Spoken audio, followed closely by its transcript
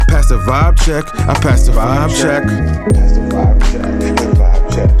the vibe check. I pass the vibe check. Pass the vibe check. The vibe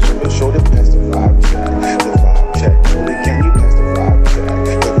check. Show the pass the vibe check. The vibe check. Can you pass the vibe check?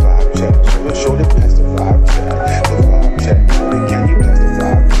 The vibe check. Show the pass the vibe check. The vibe check. Can you pass the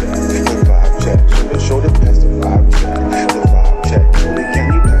vibe check? The vibe check. Show the pass the vibe check. The vibe check. Can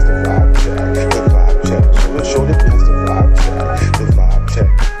you pass the vibe check? The vibe check. Show the pass the vibe check. The vibe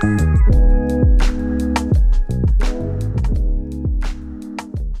check.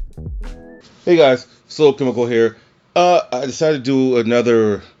 Hey guys, Slow Chemical here. I decided to do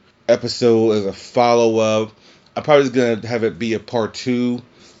another episode as a follow-up. I'm probably just going to have it be a part 2.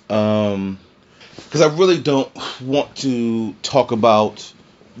 Because I really don't want to talk about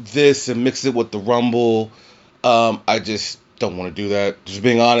this and mix it with the Rumble. I just don't want to do that. Just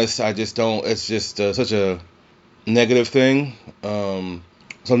being honest, I just don't. It's just such a negative thing. So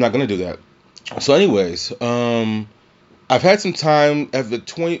I'm not going to do that. So anyways, I've had some time.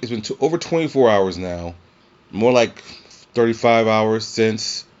 It's been over 24 hours now. More like 35 hours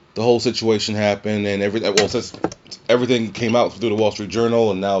since the whole situation happened and since everything came out through the Wall Street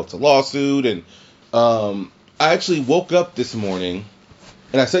Journal and now it's a lawsuit. And I actually woke up this morning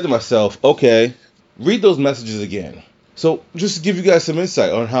and I said to myself, okay, read those messages again. So just to give you guys some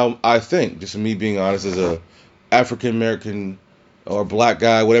insight on how I think, just me being honest as a African American or black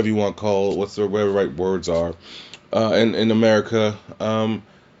guy, whatever you want to call it, whatever the right words are. In America,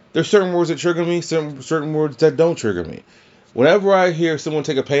 there's certain words that trigger me, certain words that don't trigger me. Whenever I hear someone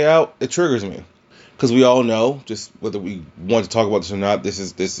take a payout, it triggers me. Because we all know, just whether we want to talk about this or not, this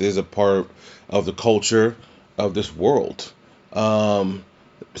is a part of the culture of this world. Some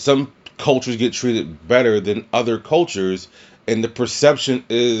cultures get treated better than other cultures, and the perception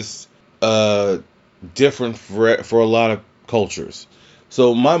is different for a lot of cultures.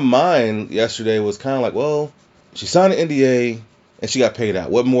 So my mind yesterday was kind of like, well, she signed an NDA and she got paid out.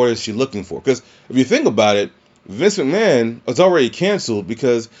 What more is she looking for? Because if you think about it, Vince McMahon was already canceled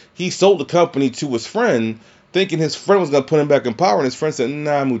because he sold the company to his friend, thinking his friend was going to put him back in power. And his friend said,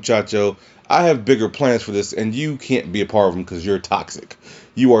 nah, muchacho, I have bigger plans for this, and you can't be a part of them because you're toxic.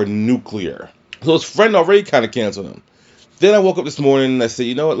 You are nuclear. So his friend already kind of canceled him. Then I woke up this morning and I said,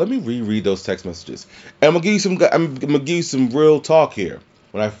 you know what? Let me reread those text messages. And I'm gonna give you some real talk here.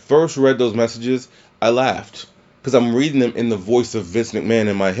 When I first read those messages, I laughed. Because I'm reading them in the voice of Vince McMahon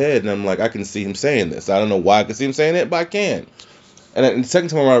in my head, and I'm like, I can see him saying this. I don't know why I can see him saying it, but I can. And the second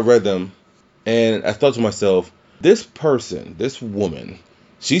time I read them, and I thought to myself, this person, this woman,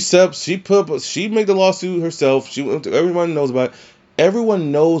 she made the lawsuit herself. Everyone knows about it.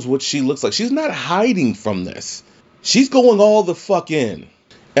 Everyone knows what she looks like. She's not hiding from this. She's going all the fuck in.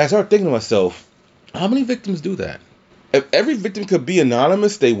 And I started thinking to myself, how many victims do that? If every victim could be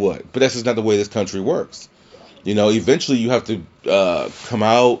anonymous, they would. But that's just not the way this country works. You know, eventually you have to come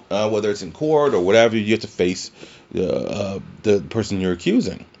out, whether it's in court or whatever. You have to face the person you're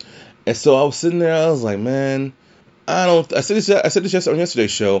accusing. And so I was sitting there. I was like, man, I said this on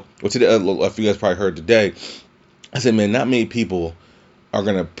yesterday's show, or today. If you guys probably heard today, I said, man, not many people are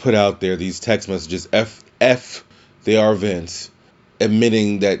gonna put out there these text messages. They are Vince,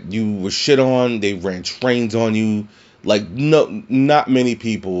 admitting that you were shit on. They ran trains on you. Like, no, not many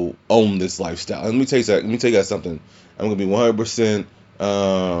people own this lifestyle. And let me tell you guys something. I'm gonna be 100%.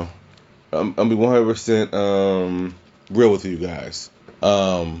 I'm gonna be 100% real with you guys.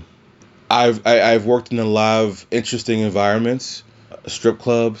 I've worked in a lot of interesting environments, strip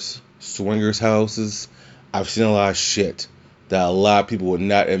clubs, swingers houses. I've seen a lot of shit that a lot of people would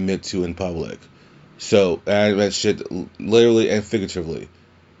not admit to in public. So, I meant shit literally and figuratively.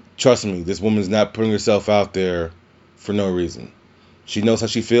 Trust me, this woman's not putting herself out there for no reason. She knows how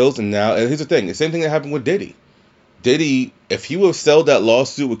she feels, and here's the thing. The same thing that happened with Diddy. Diddy, if he would have settled that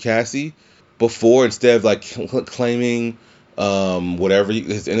lawsuit with Cassie before, instead of like claiming whatever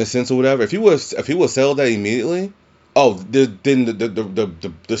his innocence or whatever, if he would have settled that immediately, then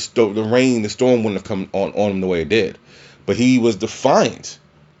the storm wouldn't have come on him the way it did. But he was defiant,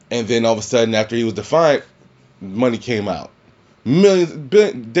 and then all of a sudden, after he was defiant, money came out.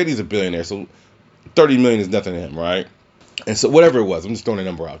 Diddy's a billionaire, so 30 million is nothing to him, right? And so whatever it was, I'm just throwing a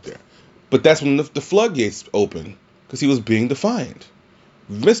number out there. But that's when the floodgates opened, because he was being defiant.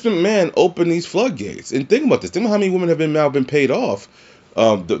 Vince McMahon opened these floodgates. And think about this. Think about how many women have been paid off.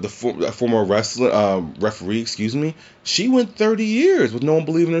 The former referee, she went 30 years with no one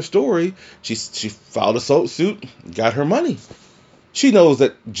believing her story. She filed a suit, got her money. She knows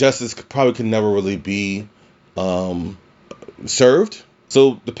that justice probably could never really be served.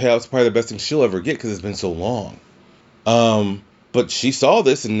 So the payout's probably the best thing she'll ever get because it's been so long. But she saw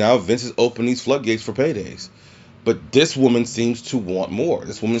this, and now Vince has opened these floodgates for paydays. But this woman seems to want more.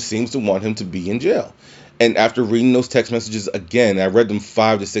 This woman seems to want him to be in jail. And after reading those text messages again, I read them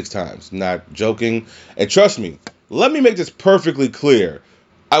 5 to 6 times, not joking. And trust me, let me make this perfectly clear.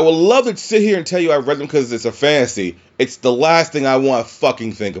 I would love to sit here and tell you I read them because it's a fantasy. It's the last thing I want to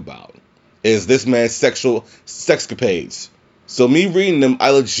fucking think about is this man's sexual sexcapades. So me reading them, I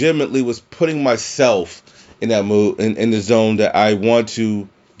legitimately was putting myself in that mood, in the zone that I want to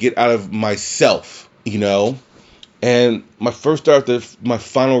get out of myself, you know? And my first thought, my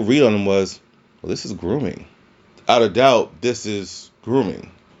final read on him was, well, this is grooming. Out of doubt, this is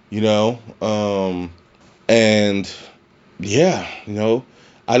grooming, you know? And yeah, you know,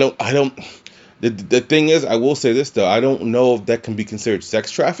 the thing is, I will say this though, I don't know if that can be considered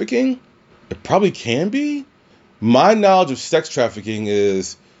sex trafficking. It probably can be. My knowledge of sex trafficking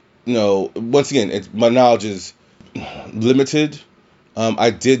is, you know, once again, my knowledge is limited.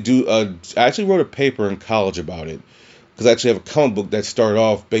 I actually wrote a paper in college about it because I actually have a comic book that started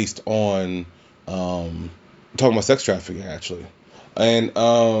off based on talking about sex trafficking actually, and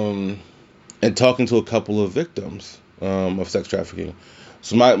talking to a couple of victims of sex trafficking.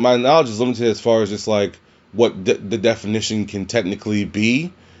 So my knowledge is limited as far as just like what the definition can technically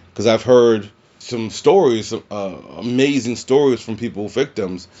be, because I've heard some stories, some amazing stories from people,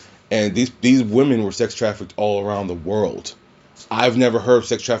 victims, and these women were sex trafficked all around the world. I've never heard of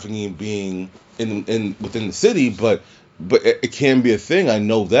sex trafficking being within the city, but it can be a thing. I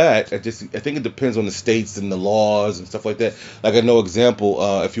know that. I think it depends on the states and the laws and stuff like that. Like I know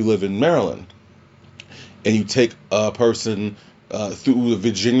example, if you live in Maryland and you take a person through the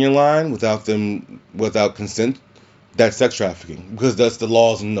Virginia line without consent, that's sex trafficking because that's the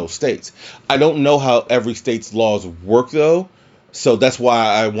laws in those states. I don't know how every state's laws work though, so that's why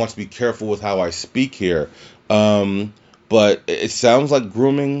I want to be careful with how I speak here. But it sounds like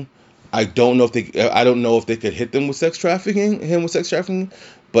grooming. I don't know if they could hit them with sex trafficking,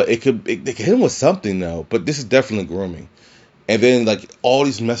 but they could hit him with something though. But this is definitely grooming. And then like all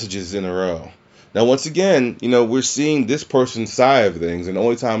these messages in a row. Now once again, you know, we're seeing this person's side of things, and the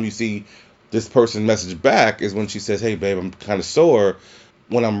only time you see this person message back is when she says, "Hey babe, I'm kind of sore.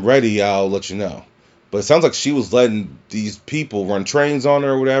 When I'm ready, I'll let you know." But it sounds like she was letting these people run trains on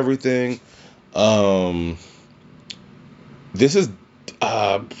her with everything. This is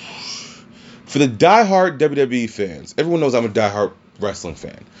for the diehard WWE fans. Everyone knows I'm a diehard wrestling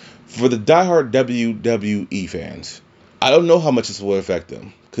fan. For the diehard WWE fans, I don't know how much this will affect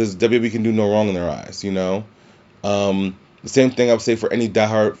them because WWE can do no wrong in their eyes, you know. The same thing I would say for any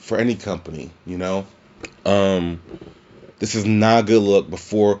diehard for any company, you know. This is not a good look.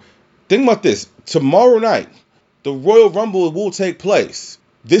 Think about this. Tomorrow night, the Royal Rumble will take place.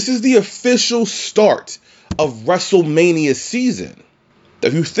 This is the official start of WrestleMania season.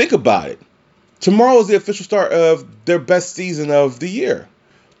 If you think about it, tomorrow is the official start of their best season of the year.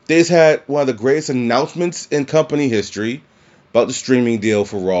 They just had one of the greatest announcements in company history about the streaming deal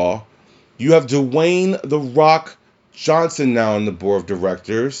for Raw. You have Dwayne "The Rock" Johnson now on the board of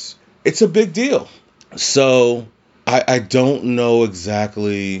directors. It's a big deal. So I don't know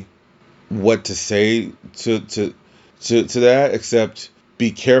exactly what to say to that, except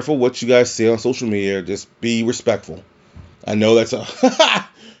be careful what you guys say on social media. Just be respectful. I know that's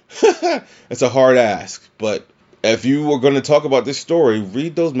it's a hard ask, but if you were going to talk about this story,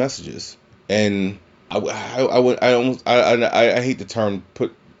 read those messages. And I hate the term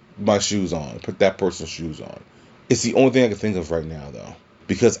put my shoes on, put that person's shoes on. It's the only thing I can think of right now, though,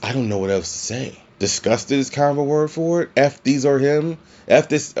 because I don't know what else to say. Disgusted is kind of a word for it. If these messages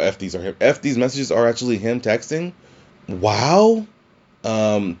are actually him texting. Wow.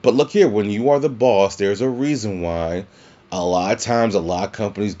 But look here, when you are the boss, there's a reason why a lot of times a lot of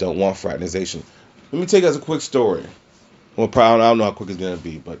companies don't want fraternization. Let me take it as a quick story. Well, probably I don't know how quick it's gonna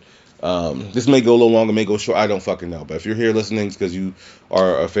be, but this may go a little longer, may go short. I don't fucking know. But if you're here listening, it's because you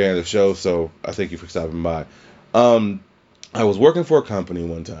are a fan of the show. So I thank you for stopping by. I was working for a company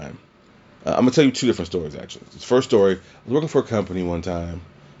one time. I'm gonna tell you two different stories actually. This first story, I was working for a company one time,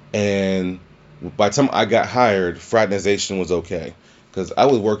 and by the time I got hired, fraternization was okay. Because I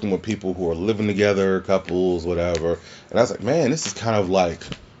was working with people who are living together, couples, whatever. And I was like, man, this is kind of like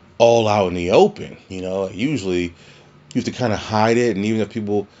all out in the open. You know, usually you have to kind of hide it. And even if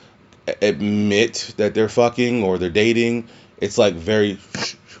people admit that they're fucking or they're dating, it's like very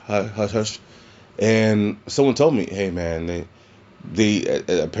hush hush. And someone told me, hey, man, they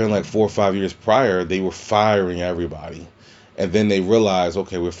apparently like 4 or 5 years prior, they were firing everybody. And then they realized,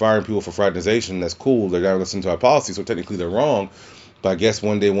 okay, we're firing people for fraternization. That's cool. They're not listening to our policy. So technically they're wrong. But I guess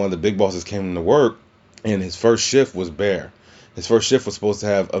one day one of the big bosses came into work and his first shift was bare. His first shift was supposed to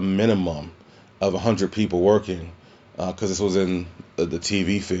have a minimum of 100 people working, because this was in the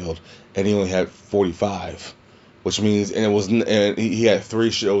TV field, and he only had 45, which means, and he had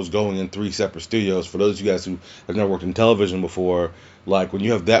 3 shows going in 3 separate studios. For those of you guys who have never worked in television before, like when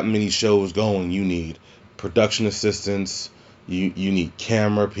you have that many shows going, you need production assistants, you need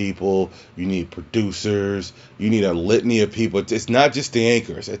camera people, you need producers, you need a litany of people. It's not just the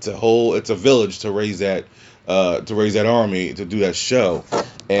anchors. It's a village to raise that army to do that show.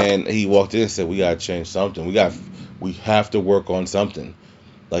 And he walked in and said, "We gotta change something. We have to work on something.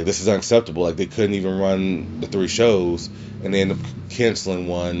 Like, this is unacceptable." Like, they couldn't even run the 3 shows, and they ended up canceling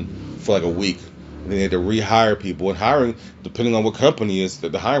one for like a week. And then they had to rehire people. And hiring, depending on what company is,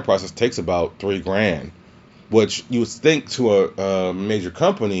 the hiring process takes about $3,000, which you would think to a major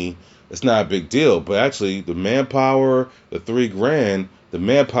company it's not a big deal, but actually the manpower, the $3,000, the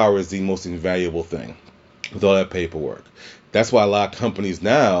manpower is the most invaluable thing with all that paperwork. That's why a lot of companies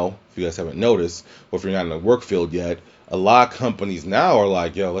now, if you guys haven't noticed, or if you're not in the work field yet, a lot of companies now are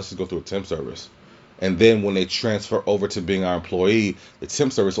like, yo, let's just go through a temp service. And then when they transfer over to being our employee, the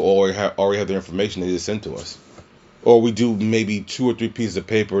temp service will already have their information they just send to us. Or we do maybe 2 or 3 pieces of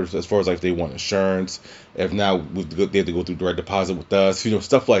paper as far as like if they want insurance. If not, they have to go through direct deposit with us,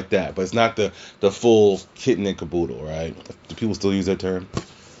 stuff like that. But it's not the full kit and caboodle, right? Do people still use that term?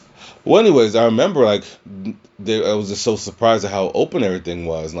 Well, anyways, I remember I was just so surprised at how open everything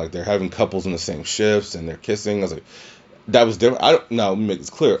was. And like they're having couples in the same shifts and they're kissing. I was like, that was different. Now, let me make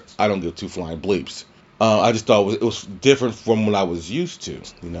this clear. I don't give 2 flying bleeps. I just thought it was different from what I was used to,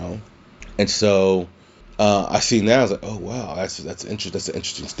 And so I see now, I was like, oh wow, that's an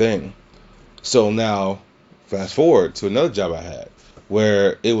interesting thing. So now, fast forward to another job I had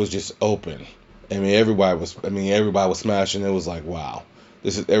where it was just open. Everybody was smashing. It was like, wow,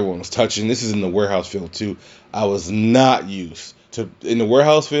 everyone was touching. This is in the warehouse field too. I was not used to in the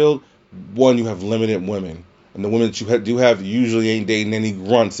warehouse field. One, you have limited women, and the women that you do have usually ain't dating any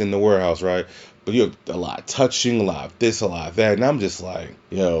grunts in the warehouse, right? But you have a lot of touching, a lot of this, a lot of that, and I'm just like,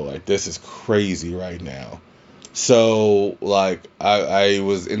 this is crazy right now. So, like, I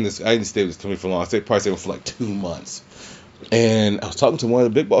was in this, I didn't stay with this company for long. I probably stayed for like 2 months. And I was talking to one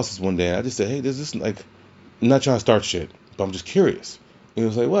of the big bosses one day, and I just said, hey, I'm not trying to start shit, but I'm just curious. And he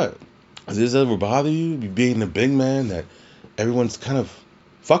was like, what? Does this ever bother you, being the big man, that everyone's kind of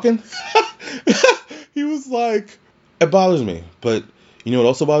fucking? He was like, it bothers me. But you know what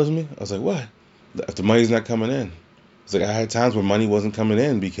also bothers me? I was like, what? If the money's not coming in. It's like I had times where money wasn't coming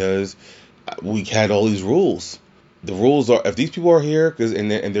in because we had all these rules. The rules are, if these people are here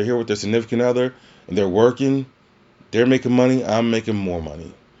and they're here with their significant other and they're working, they're making money, I'm making more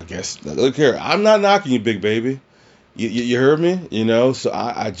money. I guess, look here, I'm not knocking you, big baby. You heard me? So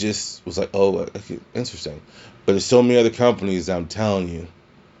I just was like, oh, okay, interesting. But there's so many other companies, I'm telling you,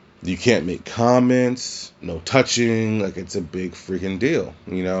 you can't make comments, no touching, like it's a big freaking deal,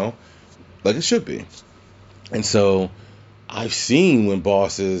 like it should be. And so I've seen when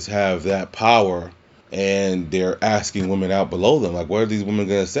bosses have that power and they're asking women out below them, like, what are these women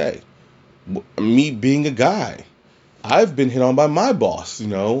going to say? Me being a guy, I've been hit on by my boss,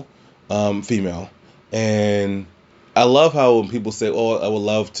 female. And I love how when people say, oh, I would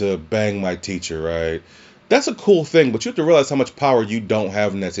love to bang my teacher, right? That's a cool thing, but you have to realize how much power you don't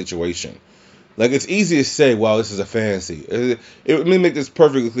have in that situation. Like, it's easy to say, wow, this is a fantasy. Let me make this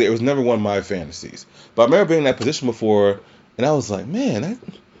perfectly clear. It was never one of my fantasies. But I remember being in that position before, and I was like, man,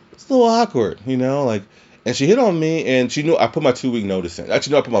 it's a little awkward, and she hit on me, and she knew I put my 2-week notice in.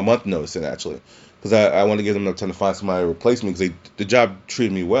 Actually, no, I put my month notice in, actually, because I wanted to give them enough time to find somebody to replace me, because the job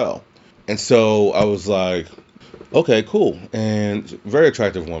treated me well. And so I was like, okay, cool. And very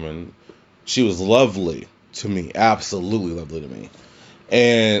attractive woman. She was lovely to me, absolutely lovely to me.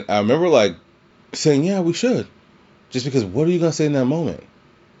 And I remember, saying, yeah, we should. Just because, what are you going to say in that moment?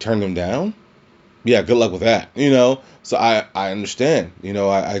 Turn them down? Yeah, good luck with that, So I understand,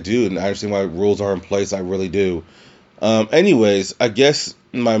 I do, and I understand why rules are in place. I really do. Anyways, I guess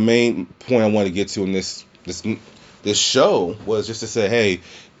my main point I want to get to in this show was just to say, hey,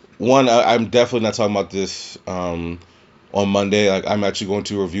 one, I'm definitely not talking about this on Monday. Like, I'm actually going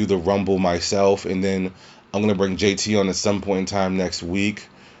to review the Rumble myself, and then I'm going to bring JT on at some point in time next week.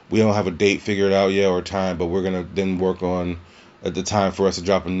 We don't have a date figured out yet or time, but we're going to then work on at the time for us to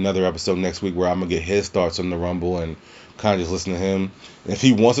drop another episode next week where I'm going to get his thoughts on the Rumble and kind of just listen to him. And if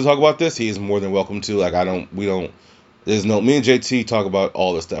he wants to talk about this, he is more than welcome to. Me and JT talk about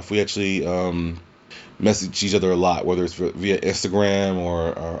all this stuff. We actually message each other a lot, whether it's via Instagram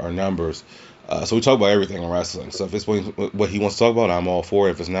or our numbers. So we talk about everything in wrestling. So if it's what he wants to talk about, I'm all for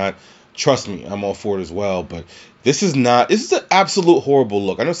it. If it's not, trust me, I'm all for it as well. But this is an absolute horrible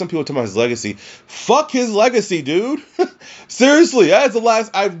look. I know some people talk about his legacy. Fuck his legacy, dude. Seriously, that's the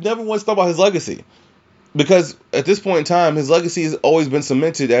last. I've never once thought about his legacy. Because at this point in time, his legacy has always been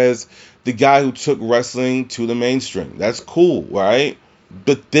cemented as the guy who took wrestling to the mainstream. That's cool, right?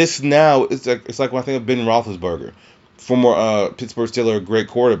 But this now, it's like when I think of Ben Roethlisberger, former Pittsburgh Steelers, great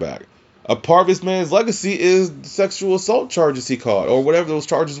quarterback. A part of this man's legacy is the sexual assault charges he caught, or whatever those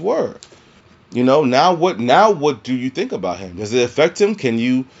charges were. Now what do you think about him? Does it affect him?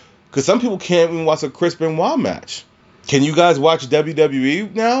 Because some people can't even watch a Chris Benoit match. Can you guys watch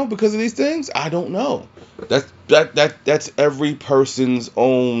WWE now because of these things? I don't know. That's every person's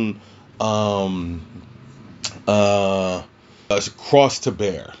own cross to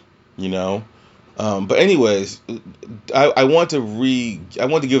bear, But anyways, I want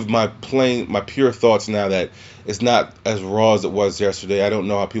to give my pure thoughts now that it's not as raw as it was yesterday. I don't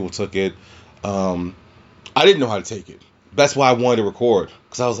know how people took it. I didn't know how to take it. That's why I wanted to record,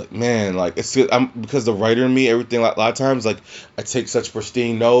 because I was like, man, like because the writer in me, everything, a lot of times, like, I take such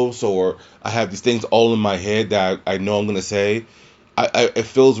pristine notes, or I have these things all in my head that I know I'm gonna say. It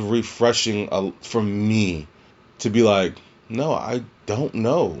feels refreshing for me to be like, no, I don't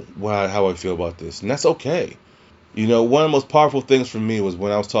know how I feel about this, and that's okay. One of the most powerful things for me was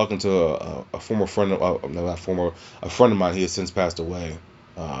when I was talking to a former friend, a friend of mine. He has since passed away,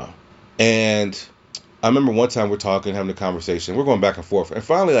 and I remember one time we're talking, having a conversation. We're going back and forth. And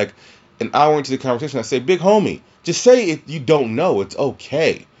finally, like an hour into the conversation, I say, big homie, just say if you don't know. It's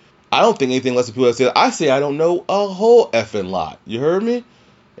okay. I don't think anything less than people that say, I say I don't know a whole effing lot. You heard me?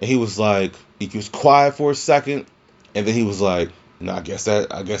 And he was like, he was quiet for a second. And then he was like, no, I guess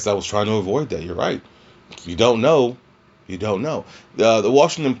I was trying to avoid that. You're right. If you don't know, you don't know. The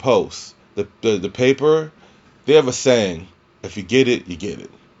Washington Post, the paper, they have a saying, if you get it, you get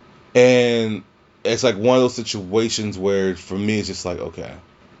it. And it's like one of those situations where, for me, it's just like, okay.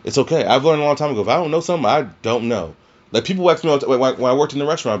 It's okay. I've learned a long time ago, if I don't know something, I don't know. Like, people ask me all the time, when I worked in the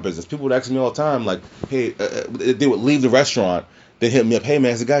restaurant business, people would ask me all the time, like, hey, they would leave the restaurant, they hit me up, hey, man,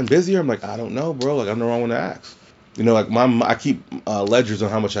 has it gotten busier? I'm like, I don't know, bro. Like, I'm the wrong one to ask. Like, I keep ledgers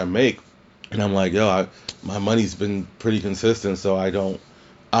on how much I make, and I'm like, yo, my money's been pretty consistent, so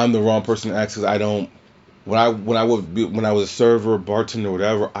I'm the wrong person to ask, because I don't. When I was a server, bartender,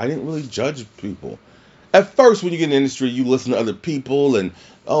 whatever, I didn't really judge people. At first, when you get in the industry, you listen to other people, and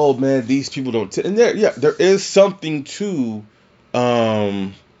oh man, these people don't tip. And there is something to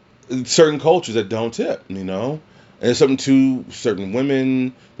certain cultures that don't tip, And there's something to certain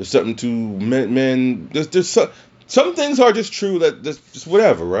women. There's something to men. There's some things are just true that just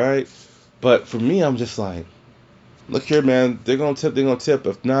whatever, right? But for me, I'm just like, look here, man. They're gonna tip.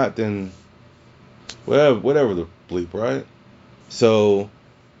 If not, then whatever the bleep, right? So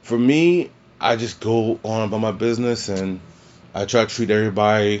for me, I just go on about my business, and I try to treat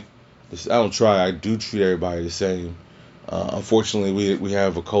everybody. I do treat everybody the same. Unfortunately, we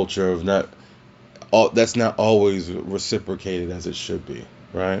have a culture of that's not always reciprocated as it should be,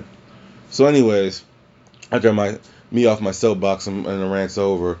 right? So anyways, I got me off my soapbox and the rant's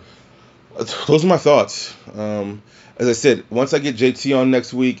over. Those are my thoughts. As I said, once I get JT on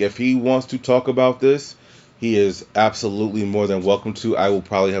next week, if he wants to talk about this, he is absolutely more than welcome to. I will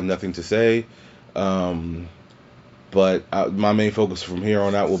probably have nothing to say. But my main focus from here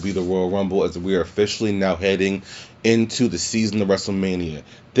on out will be the Royal Rumble, as we are officially now heading into the season of WrestleMania.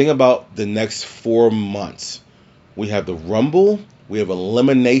 Think about the next 4 months. We have the Rumble. We have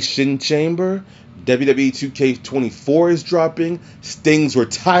Elimination Chamber. WWE 2K24 is dropping. Sting's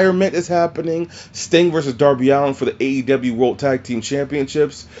retirement is happening. Sting versus Darby Allin for the AEW World Tag Team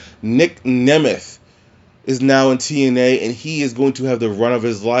Championships. Nick Nemeth is now in TNA, and he is going to have the run of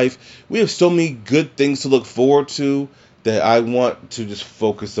his life. We have so many good things to look forward to that I want to just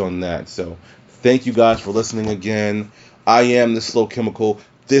focus on that. So thank you guys for listening again. I am the Slow Chemical.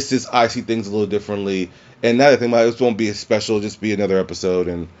 This is I See Things a Little Differently. And now that I think about it, this won't be a special, just be another episode,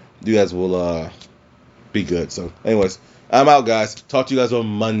 and you guys will be good. So anyways, I'm out, guys. Talk to you guys on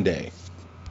Monday.